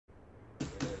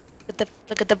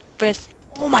Look at the breast.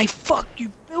 Oh my fuck,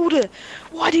 you builder!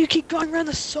 Why do you keep going around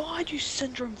the side, you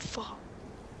syndrome fuck?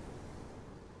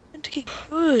 To get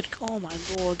good. Oh my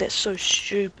lord, that's so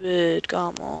stupid.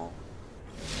 Come on.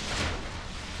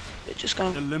 They're just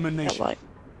going elimination. Like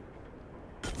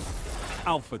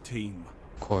Alpha team.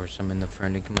 Of course, I'm in the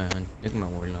front. Look at my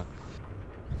warlock.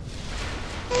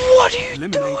 What are you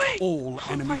Eliminate doing? all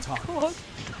enemy targets. God.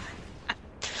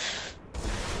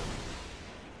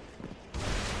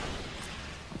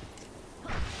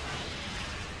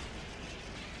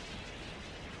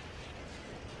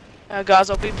 Guys,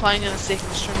 I'll be playing in a second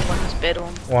stream when this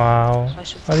battle. Wow.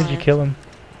 How did you kill him?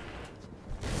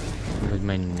 With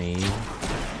my nade.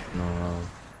 No.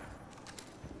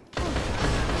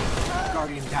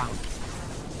 Guardian down.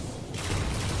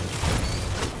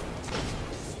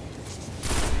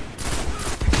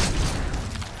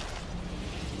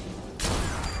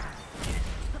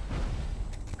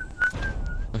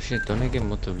 Oh shit, don't I get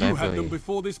multiple You had them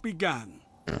before this began.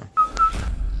 No.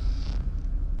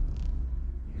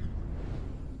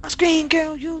 Screen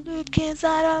girl, you look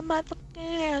inside of my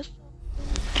fucking ass.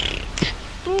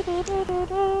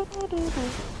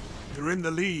 You're in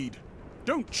the lead.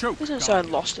 Don't choke. Who's inside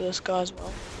lost to this guy as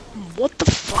well? What the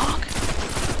fuck?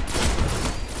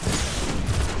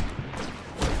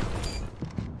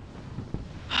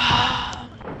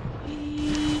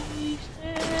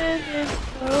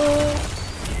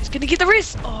 He's gonna get the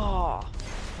wrist. Oh.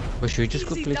 Well, should we just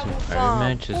go play some fire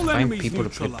matches? Find people to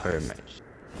play fire matches.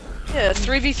 Yeah,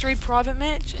 3v3 private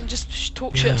match and just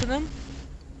talk shit to them.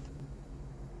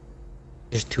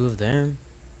 There's 2 of them.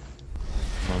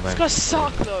 These guys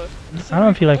suck though. I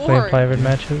don't feel like playing private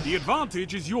matches. The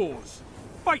advantage is yours.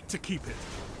 Fight to keep it.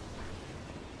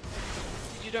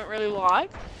 You don't really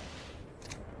like?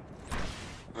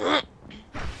 Not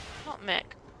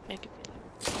Mac. Make it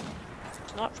better.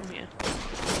 It's not from here.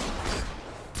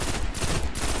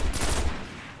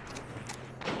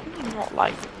 I do not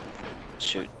like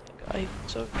shoot the guy,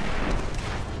 so.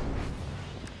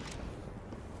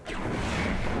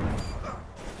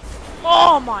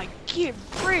 Oh my, get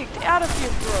freaked out of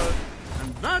here, bro.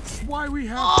 And that's why we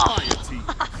have fire team.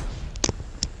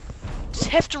 Just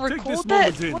have to record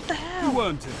that? What the hell? You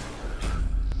earned it.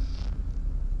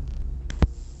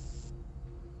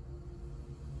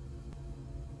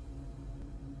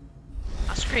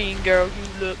 A screen girl,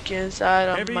 you look inside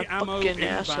of Heavy my ammo fucking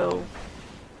inbound. asshole.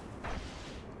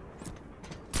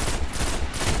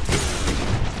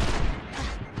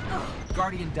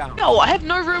 Guardian down. No, I have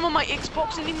no room on my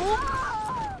Xbox anymore.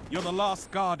 You're the last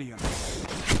guardian.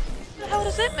 What the hell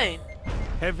does that mean?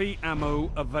 Heavy ammo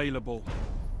available.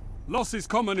 Loss is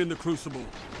common in the Crucible.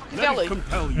 Let Valley. it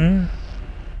compel you.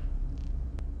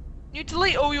 You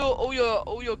delete all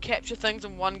your capture things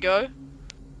in one go.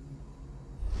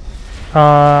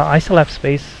 I still have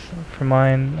space for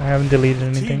mine. I haven't deleted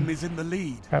anything. Team is in the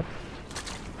lead. Yep.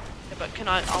 Yeah, but can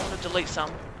I want to delete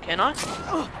some. Can I?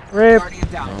 Rip.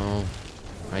 Oh,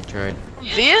 I tried.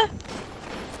 There?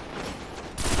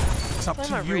 It's up Play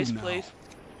to my you res, now. please.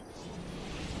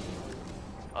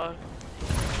 Oh.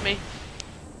 Me.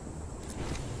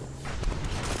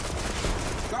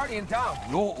 Guardian down.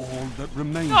 You're all that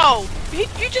remains. No!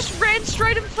 You just ran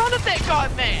straight in front of that guy,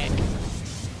 man!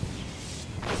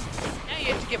 Now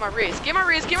you have to get my res. Get my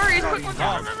res, get my res! Quick, quick,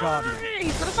 quick!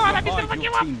 He's gonna sign up, he's gonna fuck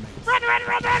you up! Run!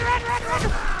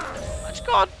 Let's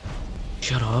go!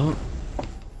 Shut up.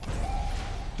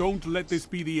 Don't let this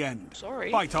be the end.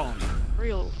 Sorry. Fight on.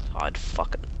 Real tired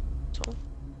fucking.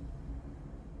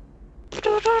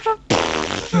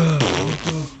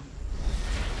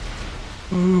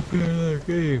 Oh, play that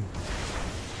game.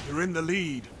 You're in the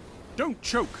lead. Don't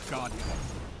choke, Guardian.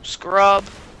 Scrub.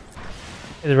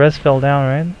 The rest fell down,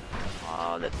 right?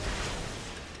 Oh, that.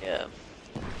 Yeah.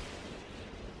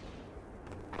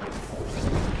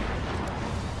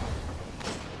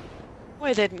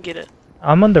 Wait, they didn't get it.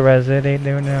 I'm on the res. They're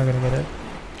not gonna get it.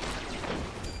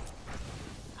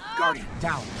 Guardian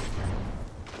down.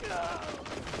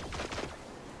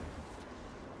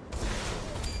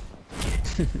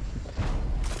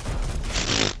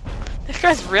 This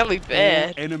guy's really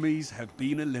bad. All enemies have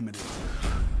been eliminated.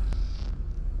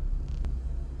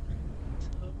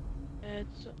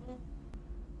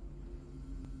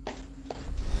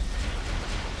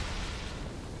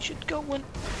 Should go in.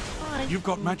 You've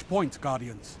got match points,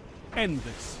 Guardians. End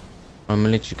this. I'm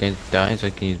gonna let you guys die so I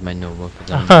can use my Nova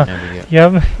because I'm never get.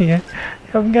 Yeah,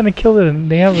 I'm gonna kill it and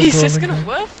they have a He's just gonna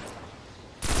whiff?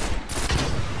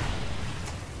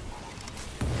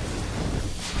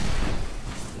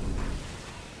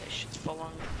 That shit's full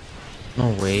on. No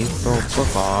way, bro,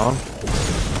 fuck off.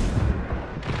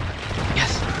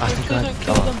 Yes, I think I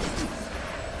Kill them.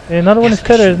 Hey, another one is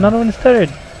tethered. Another one is tethered.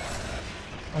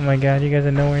 Oh my god, you guys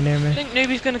are nowhere near I me. think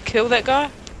Noobie's gonna kill that guy.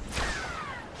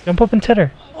 Jump up and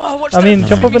tether. Oh, watch I this. mean, This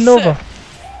jump is up and gonna be Nova. sick.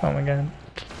 Oh my god.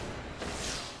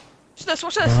 Watch this,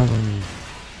 watch this. No!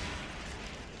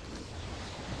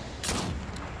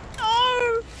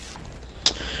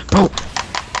 Bro!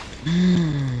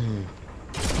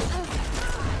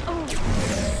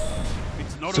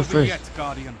 It's not So over first. yet,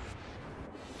 Guardian.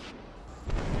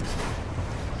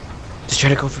 Just try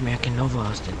to go for me, I can Nova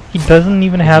Austin. He doesn't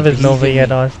even have his believe Nova in yet,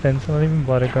 me. Austin, so don't even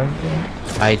bother going for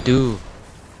him. I do.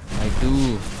 I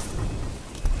do.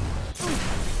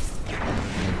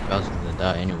 I was gonna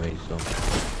die anyway, so.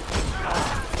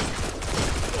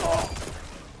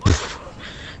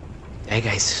 That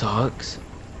guy sucks.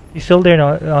 He's still there,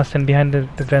 Austin, behind the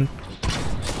vent.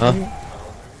 Huh?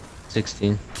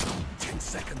 16. 10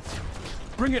 seconds.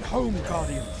 Bring it home,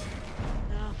 Guardians.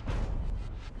 No.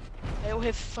 They all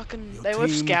have fucking. Your They all have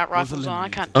team scout was rifles on. I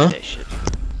can't Huh? do that shit.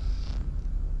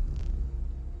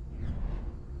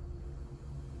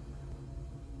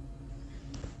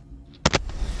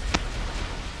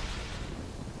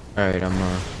 Alright,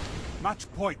 I'm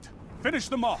Match point. Finish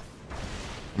them off.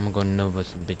 gonna go Nova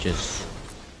some bitches.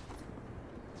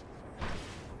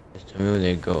 Just tell me where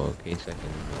they go, okay, second.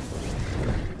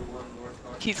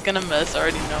 He's gonna miss. I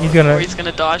already know. He's it, gonna- Or he's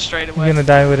gonna die straight He's away. gonna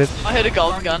die with it. I heard a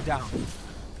golden gun.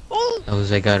 Oh!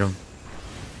 I got him.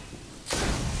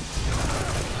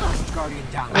 Guardian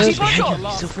down. He's He's one behind shot. you,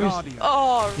 he's so first. Guardian.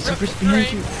 Oh, He's so rip first the behind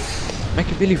green. you.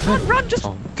 Machiavelli, run! Run, just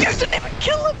Oh, use the name and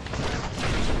kill him.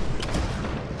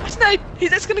 Snake,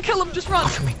 that's gonna kill him. Just run. go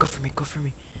for me, go for me, go for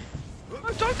me. No,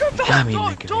 don't go for Got him. me, Don't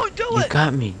Machiavelli. do You it.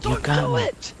 got me, you Don't got do me.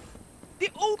 it. They're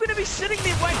all gonna be sitting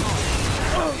there waiting.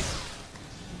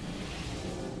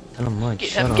 Tell him what, Get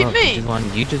shut him, up. get me.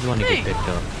 You just want to Me. get picked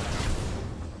up.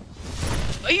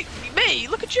 Are you, me?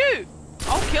 Look at you.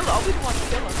 I'll kill her. I'll be the one to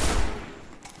kill her.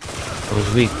 I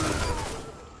was weak.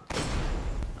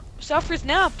 Self-res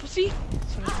now, pussy.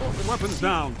 Weapons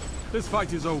down. This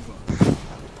fight is over.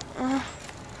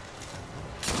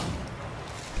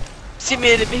 Send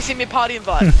me a party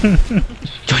invite.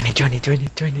 Join it.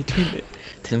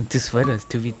 Tell him to sweat us,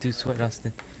 2v2 sweat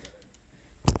Austin.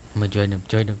 I'm gonna join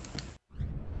him.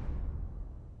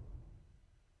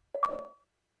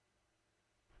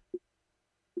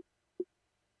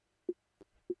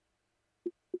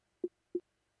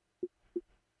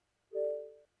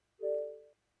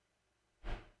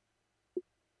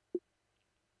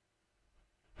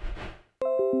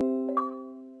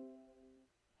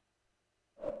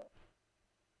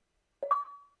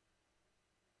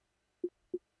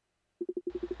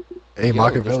 Hey,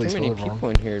 Machiavelli's There's too many still wrong. people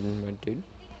in here, my dude.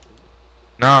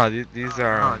 Nah, these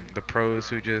are the pros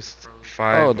who just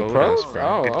 5 Oh, the pros? us,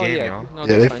 bro. Good game, yeah. y'all. No, Yeah,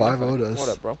 they're they fine, they're 5-0'd fine. us. What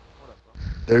up, bro?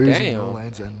 They're using Damn. no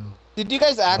lanes and Did you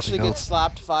guys actually Nothing get else.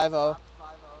 slapped 5-0?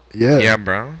 yeah. Yeah,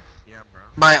 bro.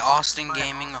 By Austin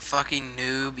Gaming, a fucking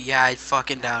noob. Yeah, I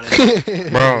fucking doubt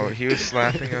it. Bro, he was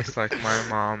slapping us like my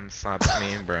mom slaps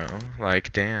me, bro.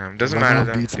 Like, damn. Doesn't My matter mom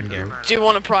though. beats Good me, game. bro. Do you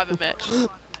want a private match?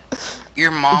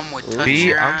 Your mom would touch B,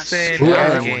 your I'm ass. saying Who good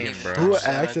asked- game, bro. Who That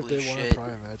asked if ugly they wanted shit.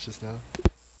 prior matches now?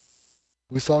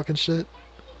 We talking shit?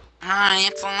 Hi,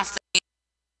 it's Austin.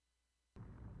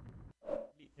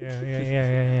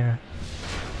 Yeah.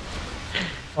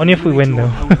 Only if we win, though.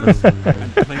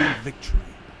 And claim victory.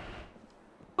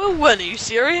 We'll win. Are you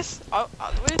serious? I was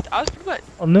pretty good.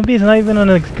 Well, Noobie's not even on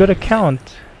a good account.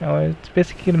 No, it's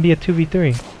basically gonna be a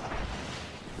 2v3.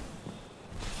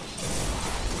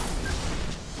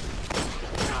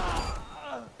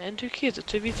 And 2 kids at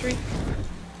 2v3.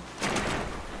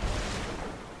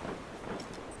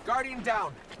 Guardian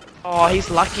down. Oh, he's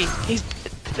lucky. Is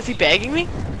he bagging me?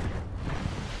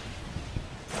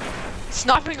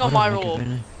 Sniping on my roll.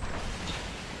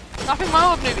 Sniping my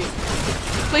orb, Noobie.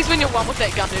 Please win your one with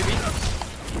that gun,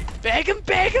 Noobie. Bag him.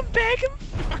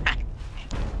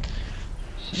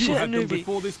 You Shit, had them Noobie.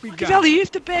 before this began. Machiavelli, you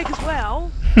have to bag as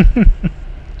well.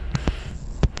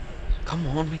 Come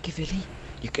on, Machiavelli.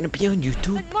 You're gonna be on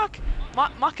YouTube.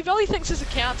 And Machiavelli thinks his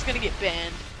account's gonna get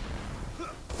banned.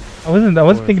 I wasn't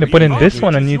thinking of putting this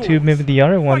one on Yours. YouTube, maybe the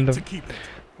other one, Fight the to keep it.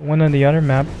 one on the other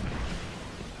map.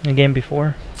 The game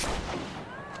before.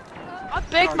 I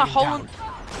bagged my whole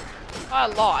entire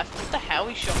life. What the hell?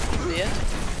 He shot me there.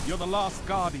 You're the last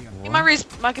guardian. Get my res,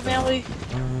 Machiavelli.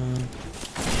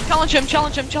 Challenge him.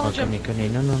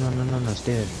 Oh, no,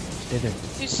 stay there.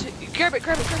 Grab it.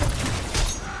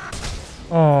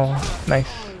 Oh, nice.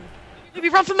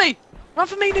 Noobie, run for me,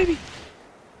 Noobie.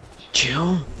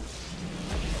 Chill.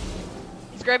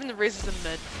 He's grabbing the reses in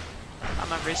mid.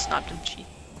 My res sniped him, cheat.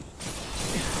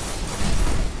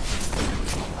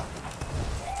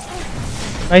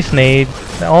 Nice nade.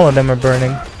 All of them are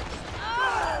burning.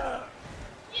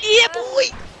 Yeah, boy!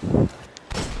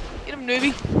 Get him,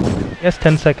 newbie. He has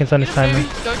 10 seconds on his Get him, timer.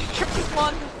 newbie. Don't you trip this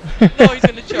one. No, he's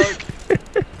gonna choke.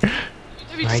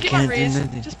 Newbie, I just get my can't do res.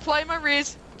 nothing. Just play my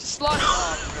res. Just slide.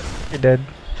 Oh. You're dead.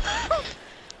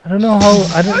 I don't know how.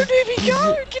 I Go, don't. newbie,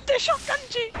 go! Get that shotgun,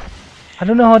 G! I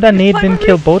don't know how that nade play didn't my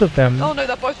kill wrist. both of them. Oh no,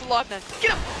 they're both alive now.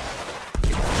 Get him!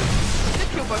 Did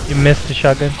kill both. You missed the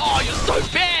shotgun. Oh, you're so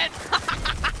bad!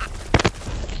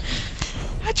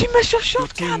 How'd you miss your Your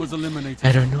team shotgun? was eliminated.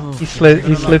 I don't know. He slid. He Good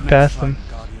luck slid next past time, him.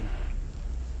 Guardian.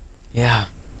 Yeah.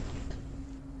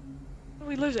 What are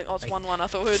we losing? Oh, it's 1-1. I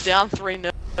thought we were down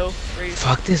 3-0.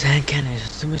 Fuck this hand cannon.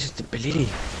 It's too much stability.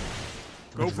 Too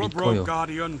Go much for recoil. broke,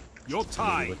 Guardian. You're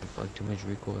tied. What the fuck? Too much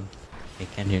recoil. I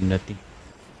can't hear nothing.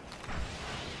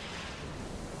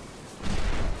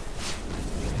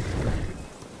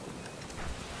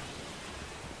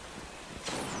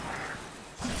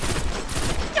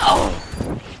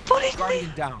 Oh! Bullied me!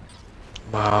 Guardian down.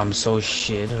 Wow, I'm so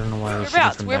shit. I don't know why I was shooting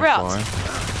Whereabouts? from Whereabouts? that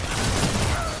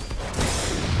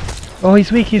far. Oh,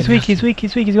 he's weak. He's weak. He's weak.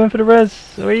 He's weak. He's going for the res.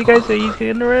 Where you guys are? He's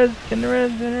getting the res. Getting the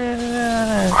res. Getting the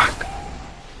res. Fuck.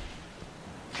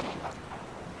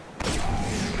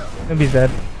 Nobody's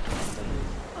dead.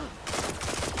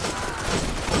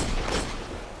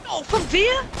 Oh, from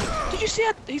there? Did you see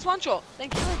it? He's one shot.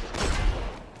 Thank you.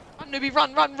 Run, newbie.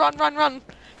 Run, run, run, run, run.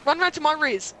 Run right to my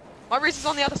res. My res is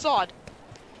on the other side.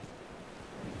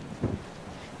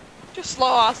 Just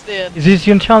slow ass there. Is this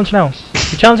your challenge now?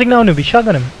 You're challenging now, newbie.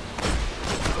 Shotgun him.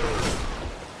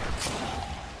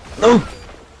 No!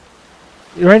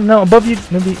 Right now, above you,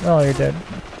 newbie. Oh, you're dead.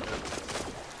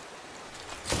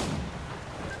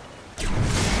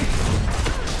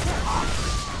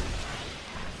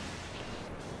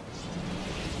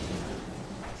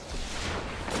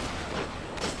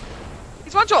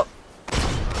 He's one shot.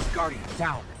 Guardian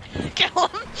down. Kill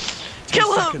him. 10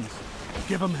 Kill him. seconds.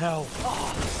 Give him hell.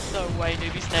 Oh, no way,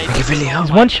 newbie's nade. Make it really help.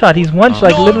 He's one shot. He's one shot.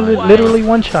 Like No literally, way. literally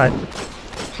one shot.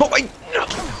 Oh my!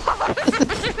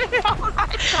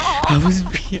 I was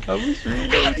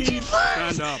reloading.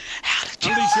 Stand up.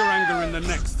 Unleash your anger in the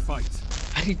next fight.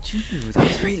 How did you lose? I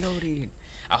was reloading.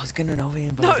 I was gonna know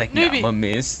him, but No, I was like, nah, newbie. I'm a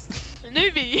miss.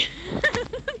 Newbie!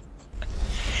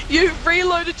 You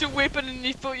reloaded your weapon and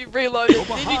you thought you reloaded, Go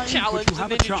then you behind, challenged, but you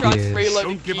and have then a you chance. tried Yes. to reload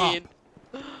Don't give up. again.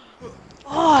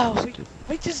 Oh,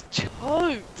 we just choked.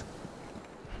 Oh,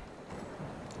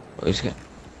 he's got...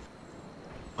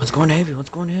 What's going heavy? What's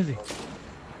going heavy?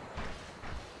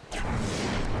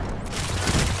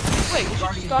 Wait, we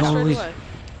should just die No, straight he's- away.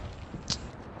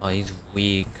 Oh, he's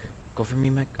weak. Go for me,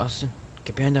 Mac Austin.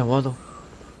 Get behind that wall, though.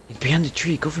 He's behind the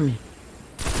tree. Go for me.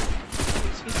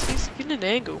 He's getting an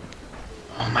angle.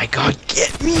 Oh my god,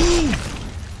 get me!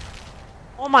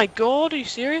 Oh my god, are you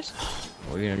serious?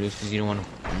 Oh, you're gonna lose because you don't want to...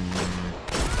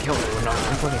 Yo, no,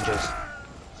 I'm fucking just...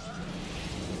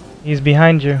 He's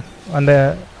behind you on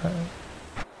the.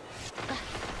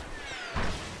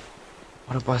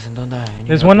 What up, Austin? Don't die. I need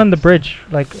There's help. one on the bridge,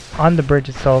 like on the bridge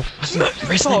itself. Austin,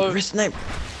 wrist snipe, wrist snipe,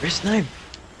 wrist snipe.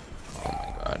 Oh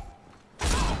my god.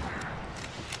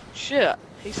 Shit,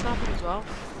 he's snapping as well.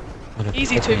 What up,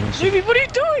 Easy get to. me in the Newbie, what are you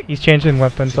doing? He's changing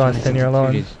weapons, Austin. You're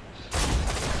alone.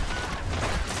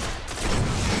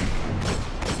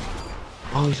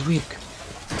 Oh, he's weak.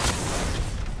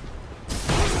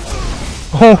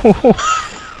 Oh!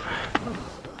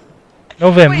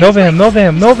 Nova him! Wait, Nova he's him! weak. Nova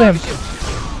him! He's Nova him! sniping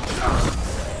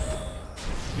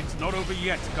you. It's not over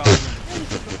yet, Guardian.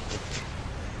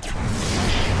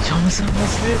 Show me some,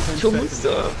 Ten show me seconds.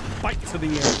 some. Fight to the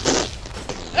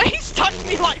end. He's touched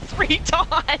me like 3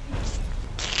 times.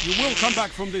 You will come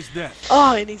back from this death.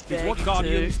 Oh, and he's It's begging what too.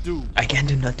 Guardians do. I can't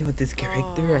do nothing with this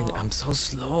character. Oh. I'm so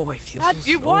slow. I feel How so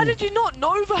you, slow. why did you not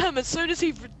Nova him as soon as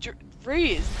he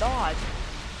died?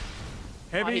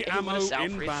 Heavy he ammo would've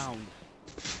self-risked. inbound.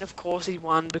 And of course he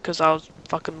won because I was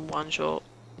fucking one shot.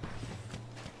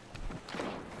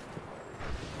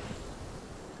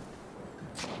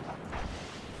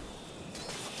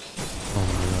 Oh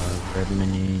my god, red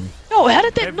mini. No, how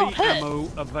did that Heavy not hit? ammo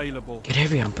available. Get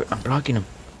heavy. I'm blocking him.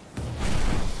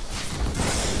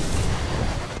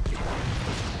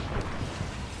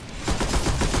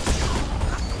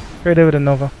 Straight over to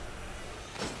Nova.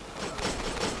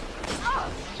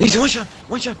 He's one shot.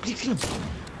 Please kill him.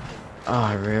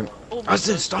 Ah, rip. Oh my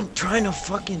Austin, God. stop trying to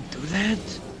fucking do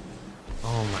that.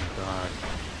 Oh my god.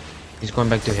 He's going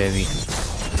back to heavy. 2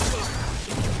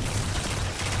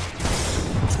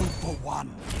 for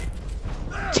 1.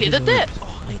 Tethered that?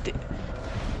 Oh, he did.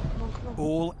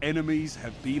 All enemies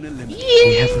have been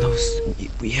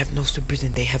eliminated. We have no stupid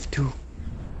and they have 2.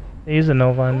 They use a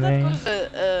Nova on All they've me. got is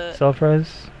a,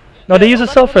 Self-res. No, they use a all they've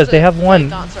got self-res. is They a have blade one.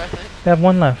 dancer, I think. They have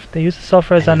one left. They use the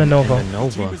self-res and a Nova. And the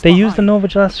Nova. They used the Nova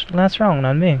last round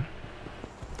on me.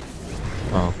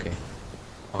 Oh, okay.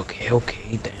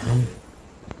 Okay, damn.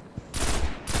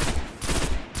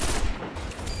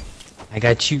 I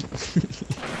got you.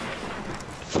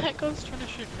 That guy's trying to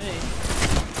shoot me.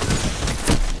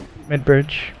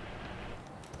 Mid-bridge.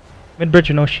 Mid-bridge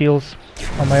with no shields.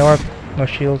 On my orb, no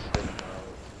shields.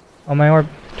 On my orb.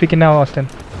 Tweak it now, Austin.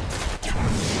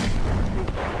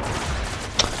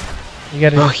 You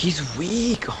get it. Oh, he's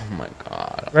weak. Oh my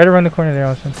god. Right around the corner there,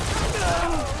 Austin.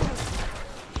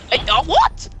 Hey,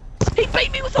 what? He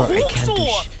beat me with a hawk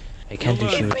sword! I can't do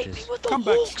He shit with beat me this. with a Come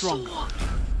back hawk strong. sword!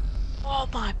 Oh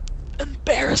my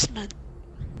embarrassment!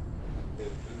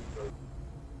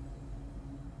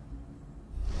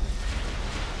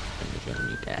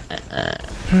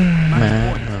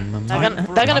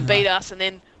 They're gonna beat us, and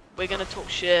then we're gonna talk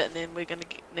shit, and then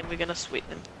we're gonna sweat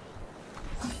them.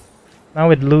 Now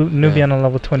with Nubian on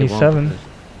level They won't 27. because-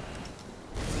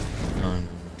 No.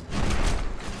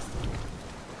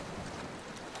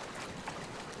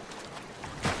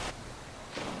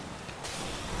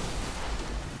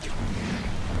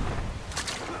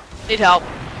 Need help.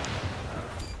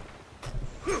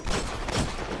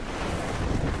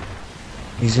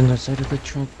 He's in the side of the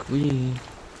truck. We.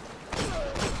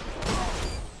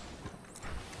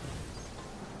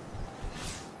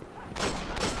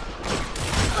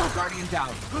 Guardian down.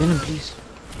 Get him, please.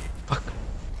 Fuck.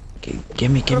 Okay,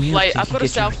 give me Blade. up so I've you got can a get your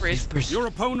self-res. burst. Your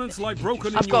opponents lie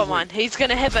broken in I've your got way. one. He's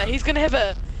gonna have it. He's gonna have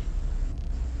it.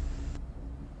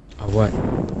 A what? You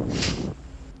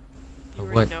A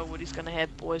already what? know what he's gonna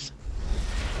have, boys.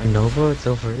 A Nova? It's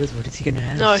over. What is he gonna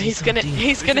have? No, Say he's gonna something.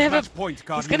 he's This gonna is have a match point, he's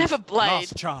gonna Guardians. have a blade.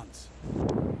 Last chance.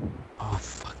 Oh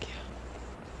fuck yeah.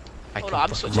 I Hold can on, I'm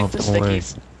fuck him switching up, to don't worry.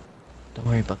 stickies. Don't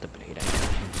worry about the blade. I got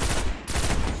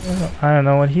him. I don't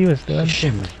know what he was doing. Push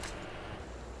him.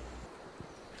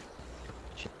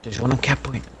 Shit, there's one on cap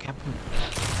point. Cap point.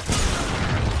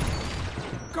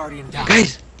 Guardian down.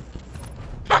 Guys.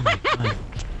 Oh my god.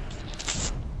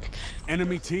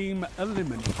 Enemy team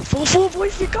eliminated. 4-4,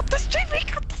 boys, we got this, Jay, we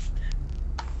got this.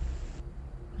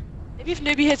 Maybe if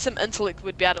Newbie had some intellect,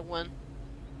 we'd be able to win.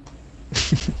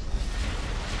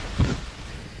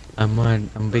 I'm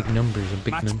big numbers. I'm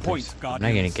big Match numbers. point, I'm not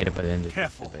gonna Guardians. get it by the end of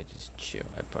Careful. this. If I just chill,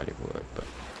 I probably would, but.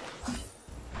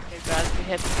 Okay, guys, we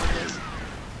have to win this.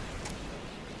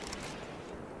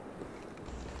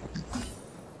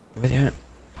 Where they at?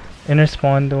 Inner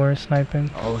spawn door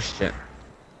sniping. Oh shit.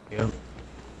 Yep.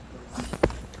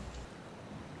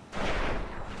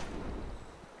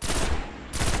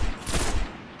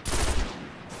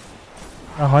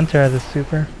 A hunter has a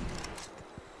super.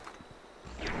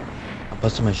 I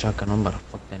busted my shotgun. I'm about to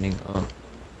fuck that nigga up.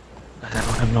 I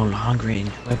don't have no long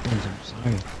range weapons. I'm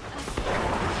sorry.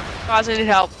 Guys, I need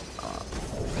help.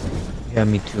 Yeah,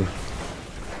 me too.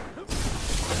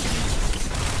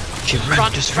 Shit, run,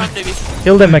 Run, just run, run. Newbie.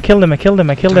 Killed him, I killed him, I killed him,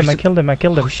 I killed him, I killed him, I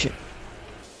killed him. Oh shit.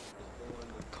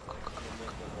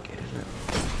 Get it.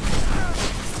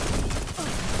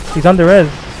 He's on the res.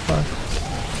 Fuck.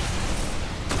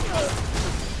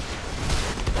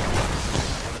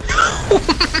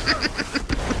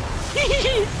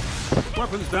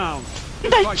 Weapons down.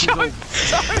 This I fight is choked. over. Did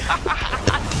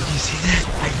you see that?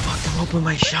 I fucked him up with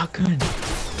my shotgun.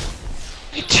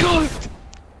 I choked.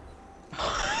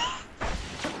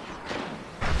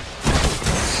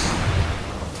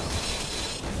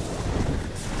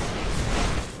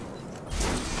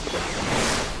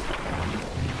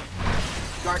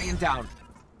 Guardian down.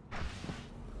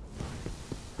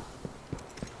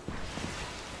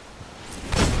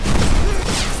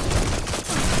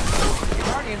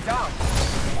 Guardian down.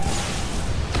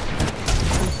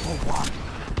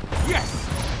 Yes!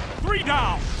 3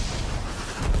 down!